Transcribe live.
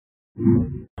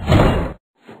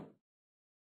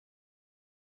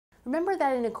Remember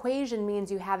that an equation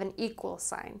means you have an equal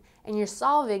sign, and you're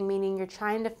solving meaning you're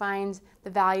trying to find the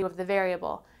value of the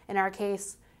variable. In our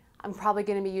case, I'm probably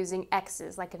going to be using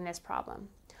x's like in this problem.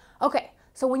 Okay,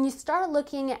 so when you start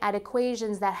looking at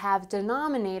equations that have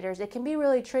denominators, it can be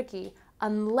really tricky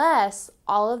unless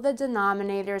all of the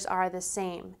denominators are the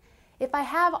same. If I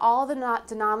have all the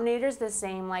denominators the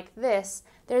same like this,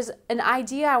 there's an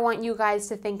idea I want you guys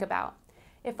to think about.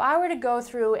 If I were to go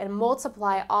through and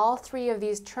multiply all three of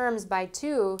these terms by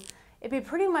 2, it'd be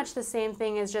pretty much the same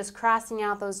thing as just crossing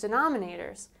out those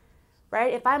denominators,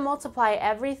 right? If I multiply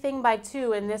everything by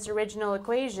 2 in this original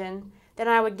equation, then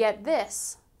I would get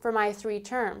this for my 3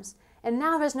 terms. And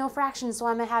now there's no fractions, so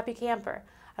I'm a happy camper.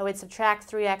 I would subtract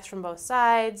 3x from both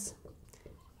sides,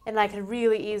 and I could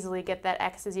really easily get that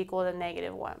x is equal to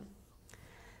 -1.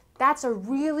 That's a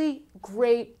really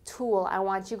great tool I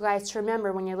want you guys to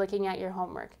remember when you're looking at your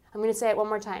homework. I'm going to say it one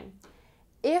more time.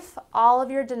 If all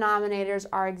of your denominators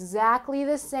are exactly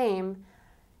the same,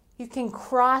 you can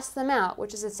cross them out,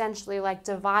 which is essentially like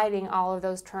dividing all of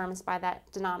those terms by that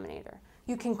denominator.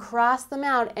 You can cross them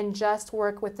out and just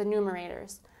work with the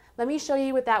numerators. Let me show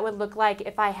you what that would look like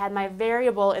if I had my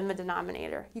variable in the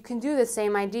denominator. You can do the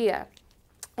same idea.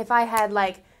 If I had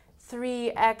like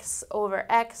 3x over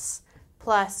x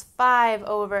plus 5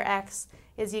 over x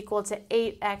is equal to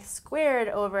 8x squared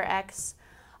over x,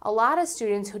 a lot of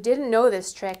students who didn't know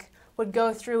this trick would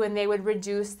go through and they would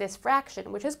reduce this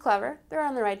fraction, which is clever. They're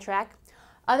on the right track.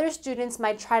 Other students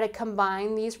might try to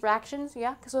combine these fractions,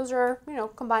 yeah, because those are,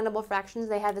 combinable fractions.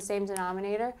 They have the same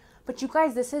denominator. But you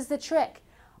guys, this is the trick.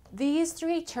 These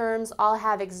 3 terms all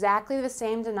have exactly the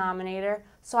same denominator,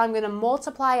 so I'm going to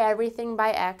multiply everything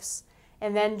by x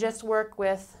and then just work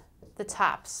with the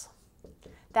tops.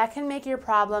 That can make your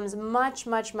problems much,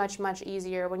 much, much, much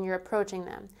easier when you're approaching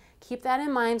them. Keep that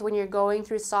in mind when you're going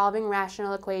through solving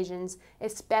rational equations,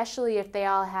 especially if they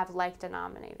all have like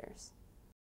denominators.